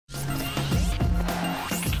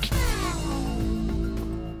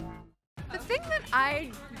thing that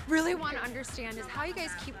I really want to understand is how you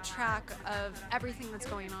guys keep track of everything that's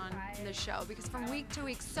going on in the show, because from week to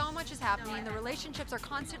week so much is happening, the relationships are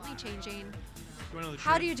constantly changing. You wanna know the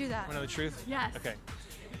How truth? do you do that? Want to know the truth? Yes. Okay.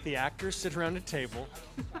 The actors sit around a table,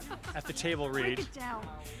 at the table read, Break it down.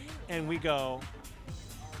 and we go,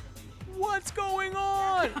 what's going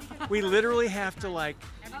on? We literally have to like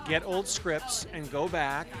get old scripts and go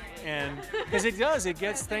back, and because it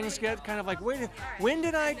gets things get kind of like, wait, when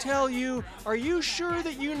did I tell you? Are you sure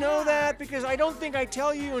that you know that? Because I don't think I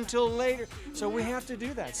tell you until later. So we have to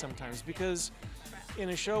do that sometimes, because in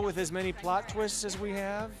a show with as many plot twists as we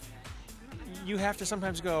have, you have to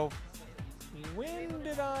sometimes go, when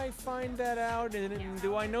did I find that out, and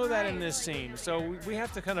do I know that in this scene? So we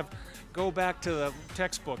have to kind of go back to the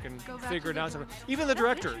textbook and figure it out. Even the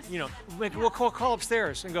director, you know, we'll call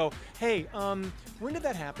upstairs and go, hey, when did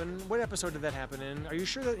that happen? What episode did that happen in? Are you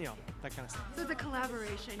sure that, you know, that kind of stuff. So it's a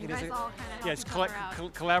collaboration. You guys all kind of yeah, it's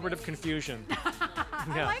out. collaborative confusion.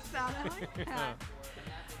 I like that. I like that. Yeah.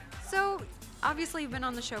 So obviously you've been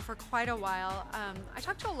on the show for quite a while. I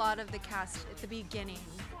talked to a lot of the cast at the beginning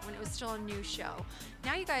when it was still a new show.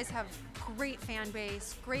 Now you guys have great fan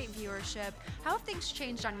base, great viewership. How have things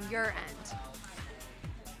changed on your end?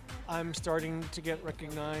 I'm starting to get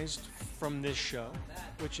recognized from this show,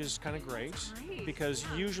 which is kind of great, because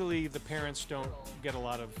usually the parents don't get a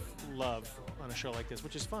lot of love on a show like this,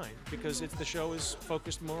 which is fine, because the show is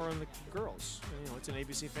focused more on the girls. You know, it's an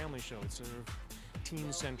ABC family show. It's sort of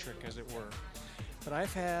teen-centric, as it were. But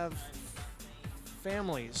I've had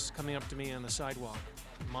families coming up to me on the sidewalk,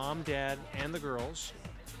 mom, dad, and the girls,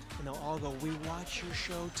 and they'll all go, we watch your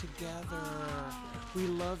show together. We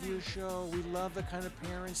love your show. We love the kind of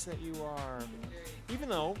parents that you are. Even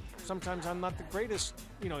though sometimes I'm not the greatest,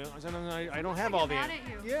 you know, I don't have all the answers.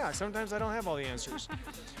 Yeah, sometimes I don't have all the answers.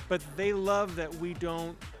 But they love that we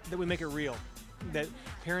make it real. That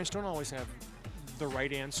parents don't always have the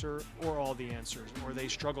right answer or all the answers, or they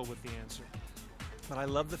struggle with the answer. But I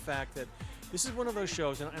love the fact that this is one of those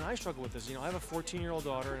shows, and I struggle with this. You know, I have a 14-year-old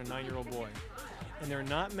daughter and a 9-year-old boy, and there are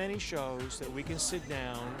not many shows that we can sit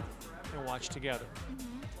down and watch together.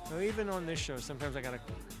 Now, even on this show, sometimes I gotta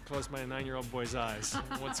close my 9-year-old boy's eyes.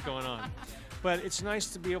 What's going on? But it's nice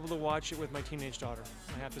to be able to watch it with my teenage daughter,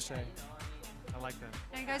 I have to say. I like that.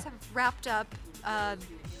 Now you guys have wrapped up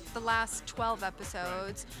the last 12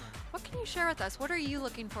 episodes. What can you share with us? What are you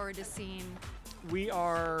looking forward to seeing? We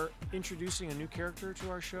are introducing a new character to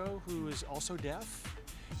our show who is also deaf,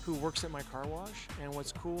 who works at my car wash. And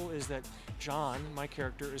what's cool is that John, my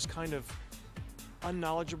character, is kind of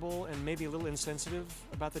unknowledgeable and maybe a little insensitive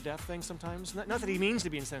about the deaf thing sometimes. Not that he means to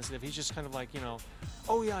be insensitive, he's just kind of like, you know,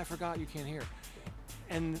 oh yeah, I forgot you can't hear.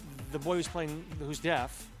 And the boy who's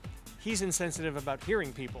deaf, he's insensitive about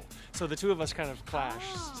hearing people. So the two of us kind of clash.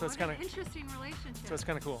 Oh, so it's kind of interesting relationship. So it's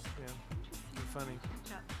kind of cool. Yeah, funny.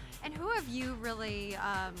 And who have you really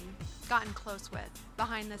gotten close with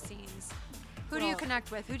behind the scenes? Who do you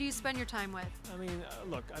connect with? Who do you spend your time with? I mean,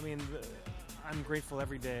 look, I'm grateful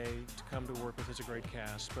every day to come to work with such a great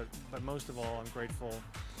cast, but most of all, I'm grateful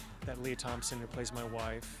that Leah Thompson, who plays my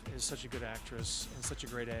wife, is such a good actress and such a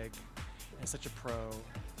great egg and such a pro.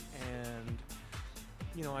 And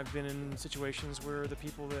you know, I've been in situations where the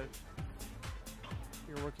people that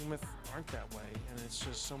you're working with aren't that way, and it's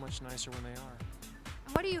just so much nicer when they are.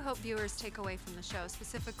 What do you hope viewers take away from the show,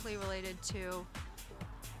 specifically related to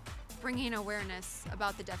bringing awareness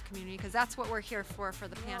about the deaf community? Because that's what we're here for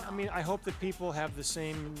the panel. I mean, I hope that people have the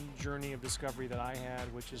same journey of discovery that I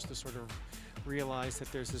had, which is to sort of realize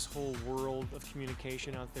that there's this whole world of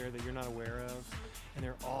communication out there that you're not aware of, and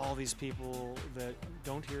there are all these people that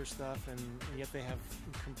don't hear stuff, and yet they have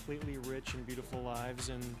completely rich and beautiful lives,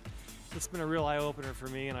 and it's been a real eye-opener for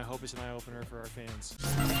me, and I hope it's an eye-opener for our fans.